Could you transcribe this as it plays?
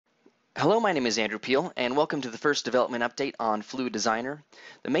Hello, my name is Andrew Peel, and welcome to the first development update on Fluid Designer.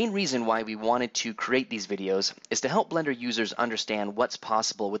 The main reason why we wanted to create these videos is to help Blender users understand what's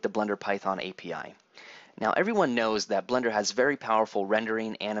possible with the Blender Python API. Now, everyone knows that Blender has very powerful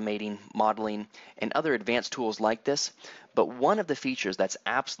rendering, animating, modeling, and other advanced tools like this, but one of the features that's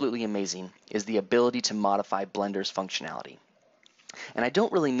absolutely amazing is the ability to modify Blender's functionality. And I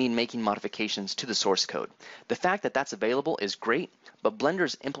don't really mean making modifications to the source code. The fact that that's available is great, but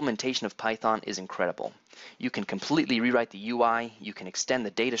Blender's implementation of Python is incredible. You can completely rewrite the UI, you can extend the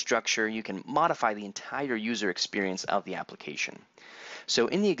data structure, you can modify the entire user experience of the application. So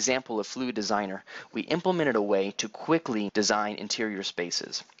in the example of Fluid Designer, we implemented a way to quickly design interior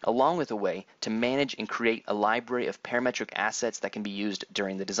spaces, along with a way to manage and create a library of parametric assets that can be used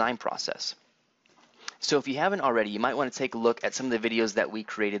during the design process. So if you haven't already, you might want to take a look at some of the videos that we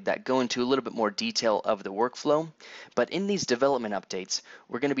created that go into a little bit more detail of the workflow. But in these development updates,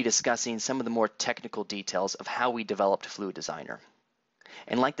 we're going to be discussing some of the more technical details of how we developed Fluid Designer.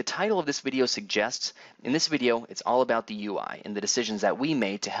 And like the title of this video suggests, in this video, it's all about the UI and the decisions that we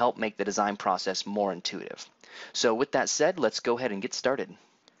made to help make the design process more intuitive. So with that said, let's go ahead and get started.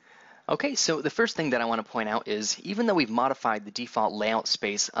 Okay, so the first thing that I want to point out is even though we've modified the default layout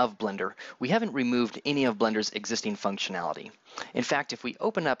space of Blender, we haven't removed any of Blender's existing functionality. In fact, if we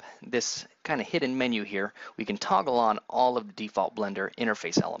open up this kind of hidden menu here, we can toggle on all of the default Blender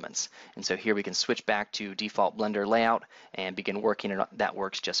interface elements. And so here we can switch back to default Blender layout and begin working, and that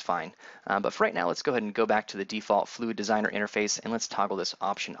works just fine. But for right now, let's go ahead and go back to the default Fluid Designer interface and let's toggle this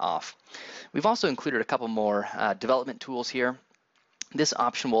option off. We've also included a couple more development tools here. This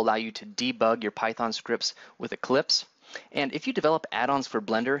option will allow you to debug your Python scripts with Eclipse. And if you develop add-ons for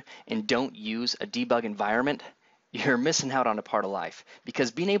Blender and don't use a debug environment, you're missing out on a part of life,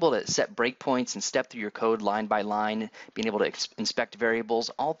 because being able to set breakpoints and step through your code line by line, being able to inspect variables,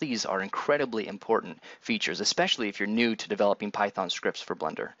 all these are incredibly important features, especially if you're new to developing Python scripts for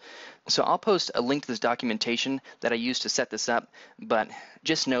Blender. So I'll post a link to this documentation that I used to set this up, but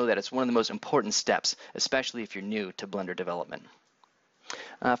just know that it's one of the most important steps, especially if you're new to Blender development.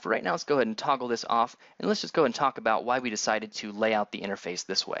 For right now, let's go ahead and toggle this off, and let's just go and talk about why we decided to lay out the interface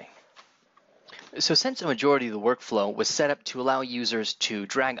this way. So since a majority of the workflow was set up to allow users to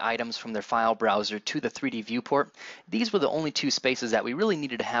drag items from their file browser to the 3D viewport, these were the only two spaces that we really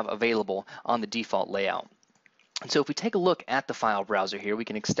needed to have available on the default layout. So if we take a look at the file browser here, we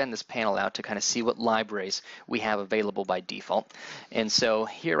can extend this panel out to kind of see what libraries we have available by default. And so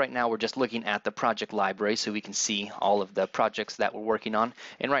here right now we're just looking at the project library so we can see all of the projects that we're working on.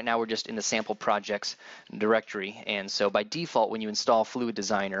 And right now we're just in the sample projects directory. And so by default, when you install Fluid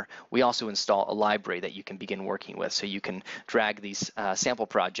Designer, we also install a library that you can begin working with. So you can drag these sample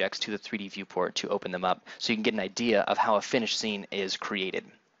projects to the 3D viewport to open them up so you can get an idea of how a finished scene is created.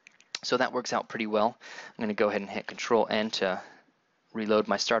 So that works out pretty well. I'm going to go ahead and hit Control-N to reload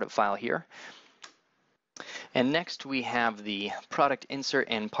my startup file here. And next we have the product insert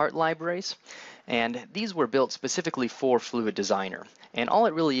and part libraries. And these were built specifically for Fluid Designer. And all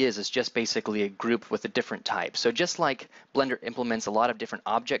it really is just basically a group with a different type. So just like Blender implements a lot of different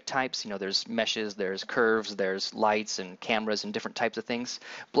object types, there's meshes, there's curves, there's lights and cameras and different types of things,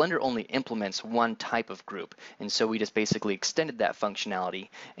 Blender only implements one type of group. And so we just basically extended that functionality,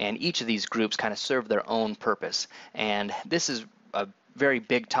 and each of these groups kind of serve their own purpose. And this is a very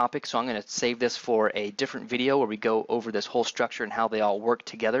big topic, so I'm going to save this for a different video where we go over this whole structure and how they all work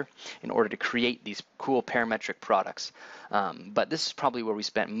together in order to create these cool parametric products. But this is probably where we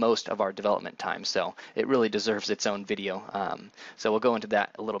spent most of our development time, so it really deserves its own video. So we'll go into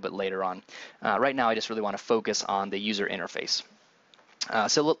that a little bit later on. Right now I just really want to focus on the user interface.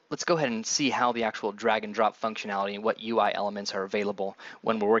 So let's go ahead and see how the actual drag and drop functionality and what UI elements are available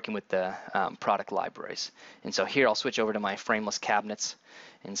when we're working with the product libraries. And so here I'll switch over to my frameless cabinets.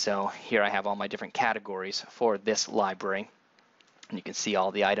 And so here I have all my different categories for this library. And you can see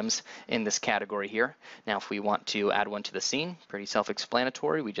all the items in this category here. Now if we want to add one to the scene, pretty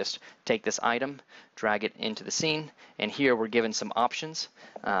self-explanatory. We just take this item, drag it into the scene, and here we're given some options.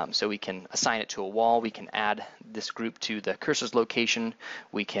 So we can assign it to a wall, we can add this group to the cursor's location,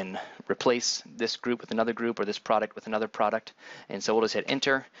 we can replace this group with another group or this product with another product. And so we'll just hit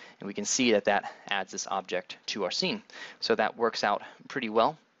enter, and we can see that that adds this object to our scene. So that works out pretty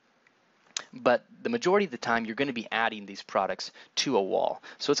well. But the majority of the time you're going to be adding these products to a wall.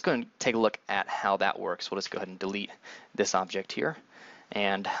 So let's go and take a look at how that works. We'll just go ahead and delete this object here.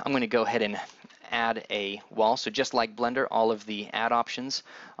 And I'm going to go ahead and to add a wall. So just like Blender, all of the add options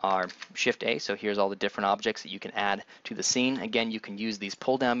are Shift A. So here's all the different objects that you can add to the scene. Again, you can use these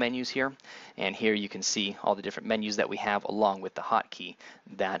pull down menus here, and here you can see all the different menus that we have along with the hotkey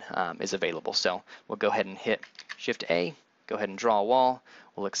that is available. So we'll go ahead and hit Shift A, go ahead and draw a wall.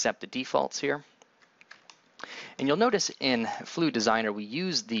 We'll accept the defaults here. And you'll notice in Fluid Designer we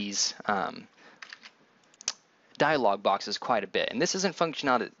use these dialog boxes quite a bit, and this isn't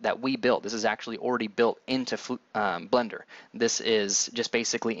functionality that we built. This is actually already built into Blender. This is just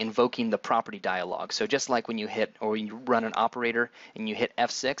basically invoking the property dialog. So just like when you hit or when you run an operator and you hit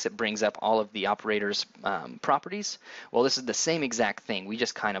F6, it brings up all of the operator's properties. Well, this is the same exact thing. We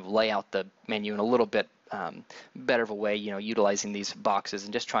just kind of lay out the menu in a little bit better of a way, utilizing these boxes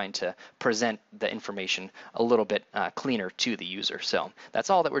and just trying to present the information a little bit cleaner to the user. So that's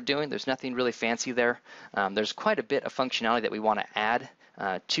all that we're doing. There's nothing really fancy there. There's quite a bit of functionality that we want to add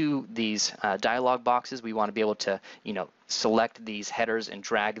to these dialog boxes. We want to be able to, select these headers and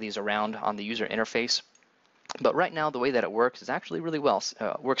drag these around on the user interface. But right now, the way that it works is actually really well.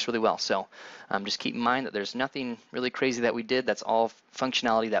 Works really well. So just keep in mind that there's nothing really crazy that we did. That's all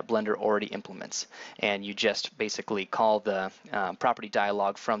functionality that Blender already implements, and you just basically call the property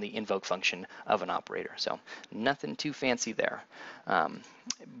dialog from the invoke function of an operator. So nothing too fancy there.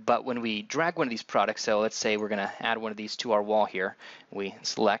 But when we drag one of these products, so let's say we're going to add one of these to our wall here. We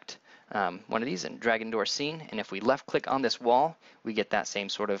select one of these and drag it into our scene, and if we left-click on this wall, we get that same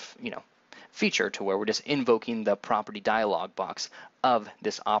sort of, feature to where we're just invoking the property dialog box of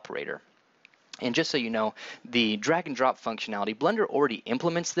this operator. And just so you know, the drag and drop functionality, Blender already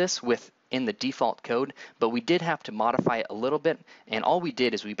implements this within the default code, but we did have to modify it a little bit, and all we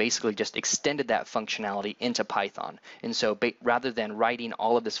did is we basically just extended that functionality into Python. And so rather than writing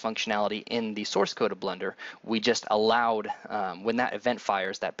all of this functionality in the source code of Blender, we just allowed, when that event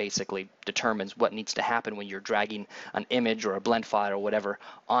fires, that basically determines what needs to happen when you're dragging an image or a blend file or whatever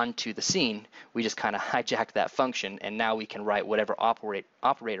onto the scene, we just kind of hijacked that function, and now we can write whatever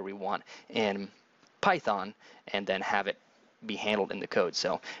operator we want in Python and then have it be handled in the code.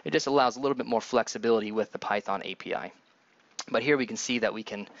 So it just allows a little bit more flexibility with the Python API. But here we can see that we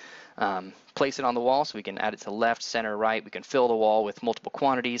can place it on the wall, so we can add it to left, center, right. We can fill the wall with multiple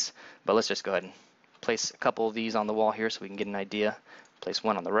quantities, but let's just go ahead and place a couple of these on the wall here so we can get an idea. Place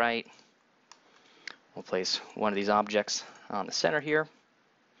one on the right. We'll place one of these objects on the center here,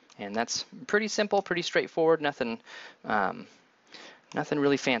 and that's pretty simple, pretty straightforward, nothing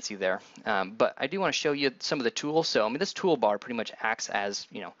really fancy there, but I do want to show you some of the tools. So this toolbar pretty much acts as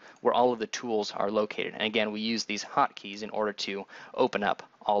where all of the tools are located, and again we use these hotkeys in order to open up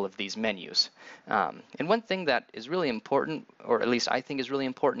all of these menus. And one thing that is really important, or at least I think is really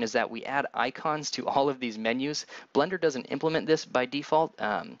important, is that we add icons to all of these menus. Blender doesn't implement this by default,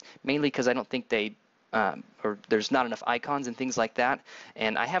 mainly because I don't think they or there's not enough icons and things like that,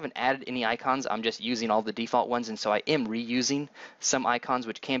 and I haven't added any icons. I'm just using all the default ones, and so I am reusing some icons,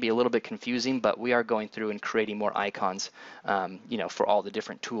 which can be a little bit confusing, but we are going through and creating more icons for all the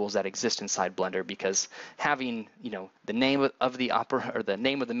different tools that exist inside Blender, because having the name of the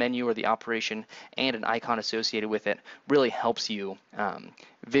name of the menu or the operation and an icon associated with it really helps you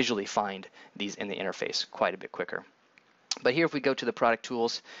visually find these in the interface quite a bit quicker. But here, if we go to the product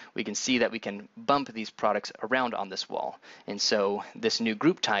tools, we can see that we can bump these products around on this wall. And so this new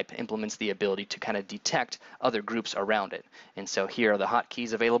group type implements the ability to kind of detect other groups around it. And so here are the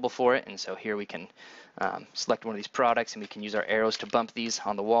hotkeys available for it. And so here we can select one of these products, and we can use our arrows to bump these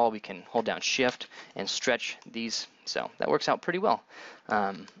on the wall. We can hold down Shift and stretch these. So that works out pretty well.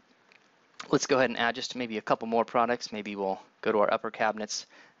 Let's go ahead and add just maybe a couple more products. Maybe we'll go to our upper cabinets,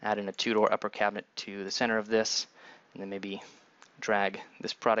 add in a two-door upper cabinet to the center of this, and then maybe drag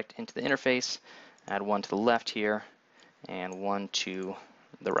this product into the interface, add one to the left here, and one to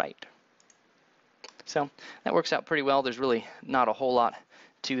the right. So that works out pretty well. There's really not a whole lot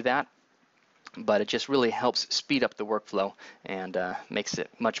to that, but it just really helps speed up the workflow and makes it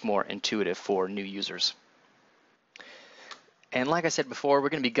much more intuitive for new users. And like I said before, we're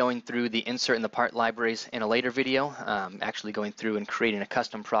going to be going through the insert and the part libraries in a later video, actually going through and creating a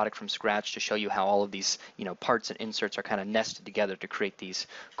custom product from scratch to show you how all of these parts and inserts are kind of nested together to create these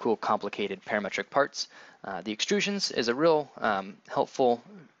cool, complicated parametric parts. The extrusions is a real helpful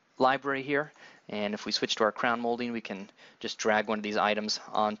library here, and if we switch to our crown molding, we can just drag one of these items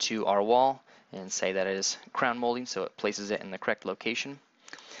onto our wall and say that it is crown molding, so it places it in the correct location.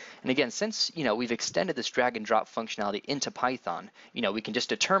 And again, since we've extended this drag and drop functionality into Python, we can just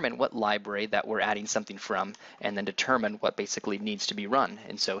determine what library that we're adding something from, and then determine what basically needs to be run.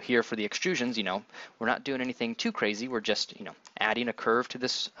 And so here for the extrusions, we're not doing anything too crazy. We're just adding a curve to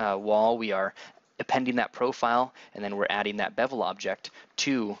this wall. We are appending that profile, and then we're adding that bevel object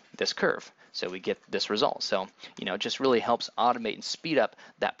to this curve. So we get this result. So, it just really helps automate and speed up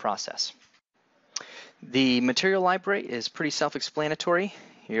that process. The material library is pretty self-explanatory.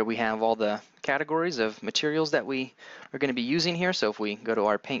 Here we have all the categories of materials that we are going to be using here. So if we go to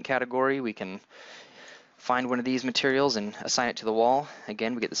our paint category, we can find one of these materials and assign it to the wall.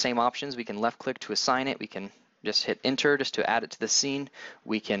 Again, we get the same options. We can left click to assign it. We can just hit enter just to add it to the scene.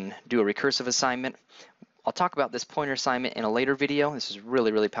 We can do a recursive assignment. I'll talk about this pointer assignment in a later video. This is a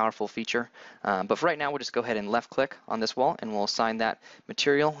really, really powerful feature. But for right now, we'll just go ahead and left click on this wall and we'll assign that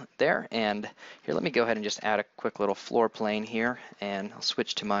material there. And here, let me go ahead and just add a quick little floor plane here, and I'll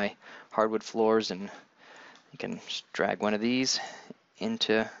switch to my hardwood floors, and you can just drag one of these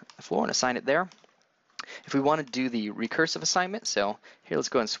into the floor and assign it there. If we want to do the recursive assignment, so here, let's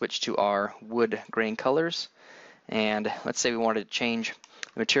go and switch to our wood grain colors. And let's say we wanted to change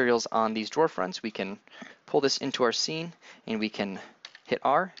the materials on these drawer fronts. We can pull this into our scene and we can hit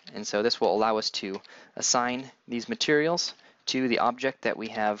R, and so this will allow us to assign these materials to the object that we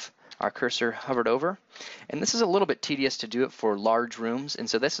have our cursor hovered over. And this is a little bit tedious to do it for large rooms, and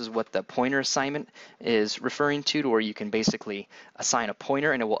so this is what the pointer assignment is referring to where you can basically assign a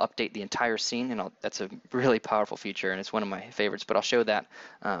pointer and it will update the entire scene, and that's a really powerful feature and it's one of my favorites, but I'll show that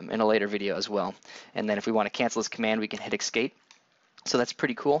in a later video as well. And then if we want to cancel this command, we can hit escape. So that's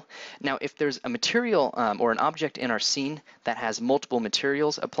pretty cool. Now, if there's a material or an object in our scene that has multiple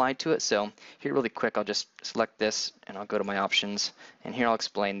materials applied to it, so here really quick, I'll just select this and I'll go to my options, and here I'll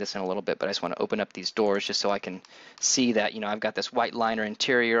explain this in a little bit, but I just want to open up these doors just so I can see that, I've got this white liner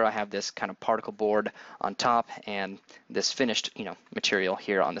interior, I have this kind of particle board on top, and this finished, material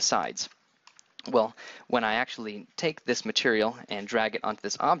here on the sides. Well, when I actually take this material and drag it onto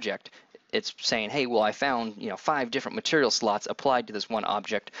this object, it's saying, hey, well, I found 5 different material slots applied to this one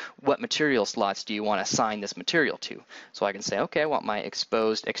object. What material slots do you want to assign this material to? So I can say, okay, I want my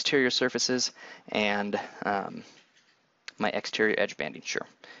exposed exterior surfaces and my exterior edge banding, sure.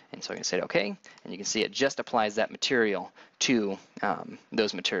 And so I can say okay, and you can see it just applies that material to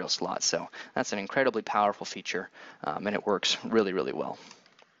those material slots. So that's an incredibly powerful feature, and it works really, really well.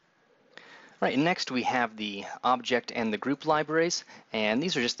 Right, next we have the object and the group libraries, and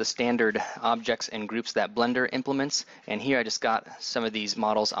these are just the standard objects and groups that Blender implements. And here I just got some of these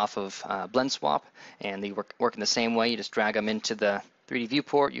models off of Blend Swap, and they work in the same way. You just drag them into the 3D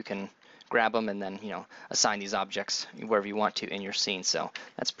viewport, you can grab them and then assign these objects wherever you want to in your scene. So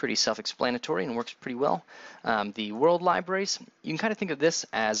that's pretty self-explanatory and works pretty well. The world libraries, you can kind of think of this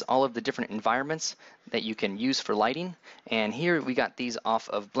as all of the different environments that you can use for lighting. And here we got these off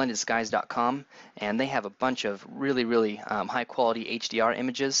of blendedskies.com, and they have a bunch of really, really high quality HDR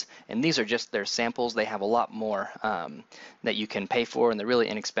images, and these are just their samples. They have a lot more that you can pay for, and they're really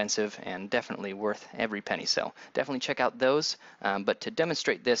inexpensive and definitely worth every penny. So definitely check out those. But to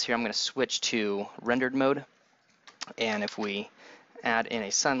demonstrate this here, I'm going to switch to rendered mode, and if we add in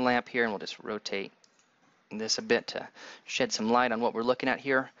a sun lamp here, and we'll just rotate this a bit to shed some light on what we're looking at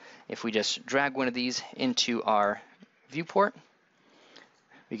here. If we just drag one of these into our viewport,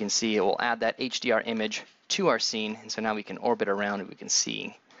 we can see it will add that HDR image to our scene, and so now we can orbit around and we can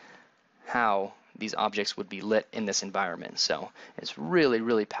see how these objects would be lit in this environment. So it's really,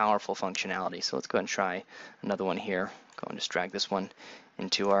 really powerful functionality. So let's go ahead and try another one here. Go and just drag this one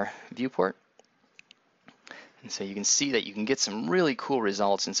into our viewport. And so you can see that you can get some really cool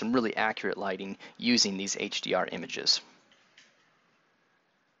results and some really accurate lighting using these HDR images.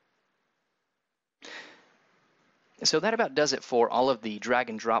 So that about does it for all of the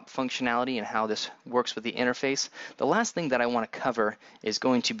drag and drop functionality and how this works with the interface. The last thing that I want to cover is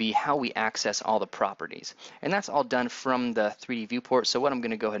going to be how we access all the properties. And that's all done from the 3D viewport. So what I'm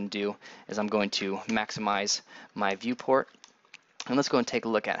going to go ahead and do is I'm going to maximize my viewport. And let's go and take a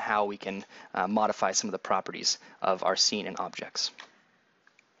look at how we can modify some of the properties of our scene and objects.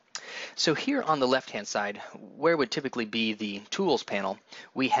 So here on the left-hand side, where would typically be the Tools panel,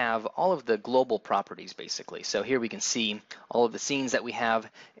 we have all of the global properties basically. So here we can see all of the scenes that we have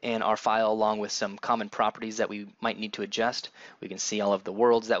in our file along with some common properties that we might need to adjust. We can see all of the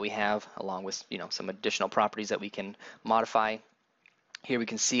worlds that we have along with some additional properties that we can modify. Here we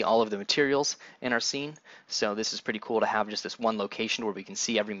can see all of the materials in our scene. So this is pretty cool to have just this one location where we can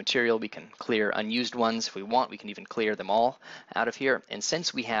see every material. We can clear unused ones if we want. We can even clear them all out of here. And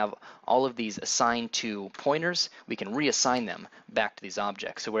since we have all of these assigned to pointers, we can reassign them back to these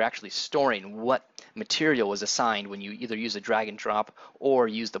objects. So we're actually storing what material was assigned when you either use a drag and drop or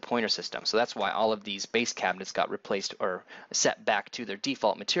use the pointer system. So that's why all of these base cabinets got replaced or set back to their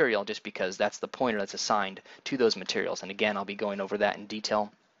default material, just because that's the pointer that's assigned to those materials. And again, I'll be going over that in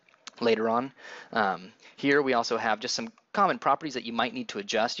detail later on. Here we also have just some common properties that you might need to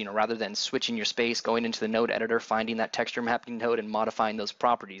adjust, rather than switching your space, going into the node editor, finding that texture mapping node and modifying those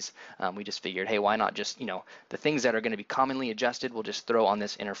properties. We just figured, hey, why not just, the things that are going to be commonly adjusted, we'll just throw on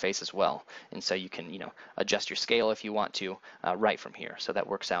this interface as well. And so you can, adjust your scale if you want to right from here. So that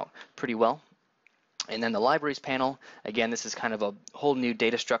works out pretty well. And then the libraries panel, again, this is kind of a whole new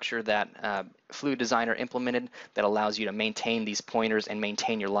data structure that Fluid Designer implemented that allows you to maintain these pointers and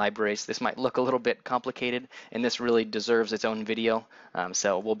maintain your libraries. This might look a little bit complicated, and this really deserves its own video.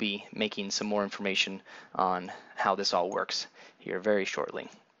 So we'll be making some more information on how this all works here very shortly.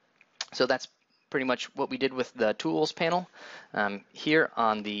 So that's pretty much what we did with the tools panel. Here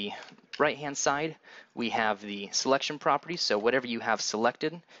on the right-hand side, we have the selection properties. So whatever you have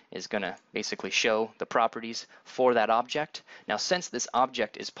selected is going to basically show the properties for that object. Now, since this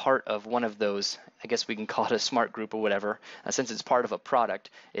object is part of one of those, I guess we can call it a smart group or whatever, since it's part of a product,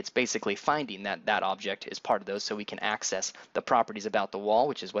 it's basically finding that that object is part of those, so we can access the properties about the wall,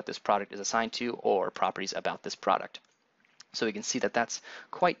 which is what this product is assigned to, or properties about this product. So we can see that that's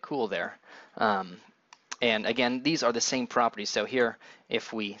quite cool there. And again, these are the same properties. So here,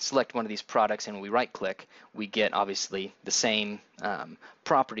 if we select one of these products and we right-click, we get obviously the same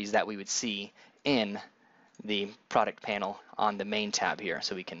properties that we would see in the product panel on the main tab here.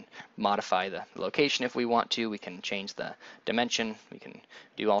 So we can modify the location if we want to. We can change the dimension. We can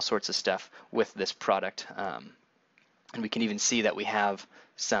do all sorts of stuff with this product. And we can even see that we have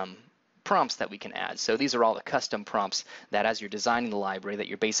some prompts that we can add. So these are all the custom prompts that as you're designing the library that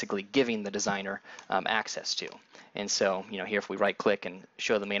you're basically giving the designer access to. And so, here if we right click and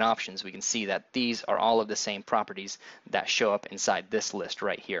show the main options, we can see that these are all of the same properties that show up inside this list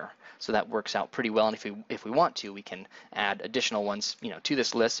right here. So that works out pretty well, and if we want to, we can add additional ones to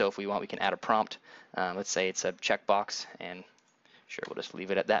this list. So if we want, we can add a prompt. Let's say it's a checkbox, and sure, we'll just leave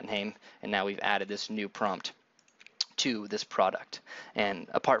it at that name, and now we've added this new prompt to this product. And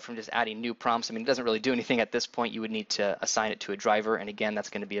apart from just adding new prompts, it doesn't really do anything at this point. You would need to assign it to a driver, and again, that's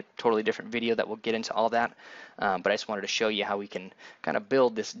going to be a totally different video that will get into all that. But I just wanted to show you how we can kind of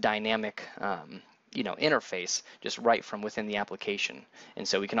build this dynamic interface just right from within the application. And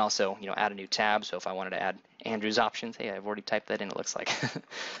so we can also add a new tab. So if I wanted to add Andrew's options, hey, I've already typed that in, it looks like.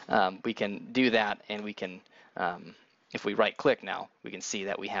 We can do that, and we can if we right click now, we can see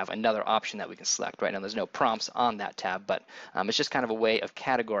that we have another option that we can select. Right now there's no prompts on that tab, but it's just kind of a way of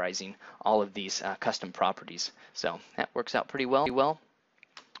categorizing all of these custom properties. So that works out pretty well.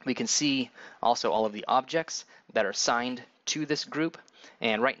 We can see also all of the objects that are assigned to this group,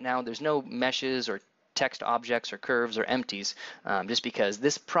 and right now there's no meshes or text objects or curves or empties, just because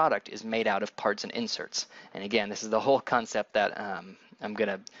this product is made out of parts and inserts. And again, this is the whole concept that I'm going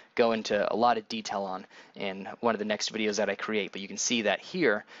to go into a lot of detail on in one of the next videos that I create. But you can see that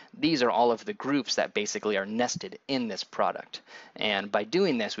here, these are all of the groups that basically are nested in this product. And by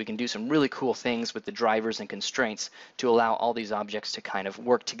doing this, we can do some really cool things with the drivers and constraints to allow all these objects to kind of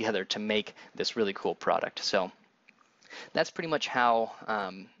work together to make this really cool product. So that's pretty much how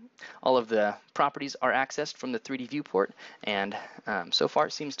all of the properties are accessed from the 3D viewport, and so far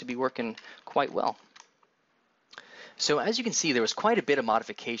it seems to be working quite well. So as you can see, there was quite a bit of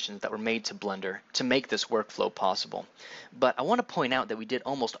modifications that were made to Blender to make this workflow possible. But I want to point out that we did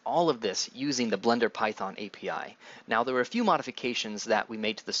almost all of this using the Blender Python API. Now, there were a few modifications that we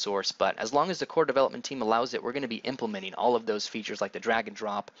made to the source, but as long as the core development team allows it, we're going to be implementing all of those features like the drag and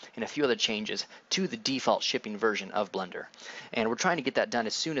drop and a few other changes to the default shipping version of Blender. And we're trying to get that done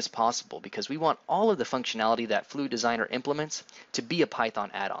as soon as possible because we want all of the functionality that Fluid Designer implements to be a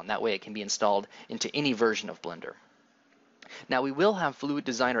Python add-on. That way it can be installed into any version of Blender. Now, we will have Fluid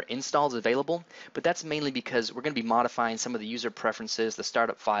Designer installs available, but that's mainly because we're going to be modifying some of the user preferences, the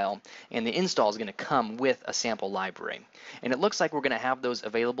startup file, and the install is going to come with a sample library. And it looks like we're going to have those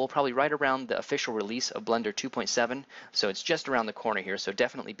available probably right around the official release of Blender 2.7, so it's just around the corner here, so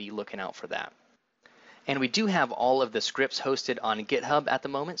definitely be looking out for that. And we do have all of the scripts hosted on GitHub at the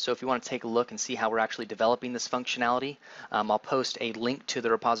moment, so if you want to take a look and see how we're actually developing this functionality, I'll post a link to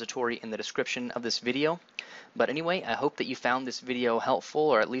the repository in the description of this video. But anyway, I hope that you found this video helpful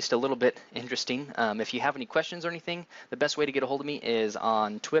or at least a little bit interesting. If you have any questions or anything, the best way to get a hold of me is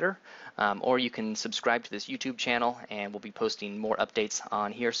on Twitter, or you can subscribe to this YouTube channel, and we'll be posting more updates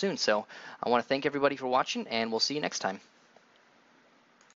on here soon. So I want to thank everybody for watching, and we'll see you next time.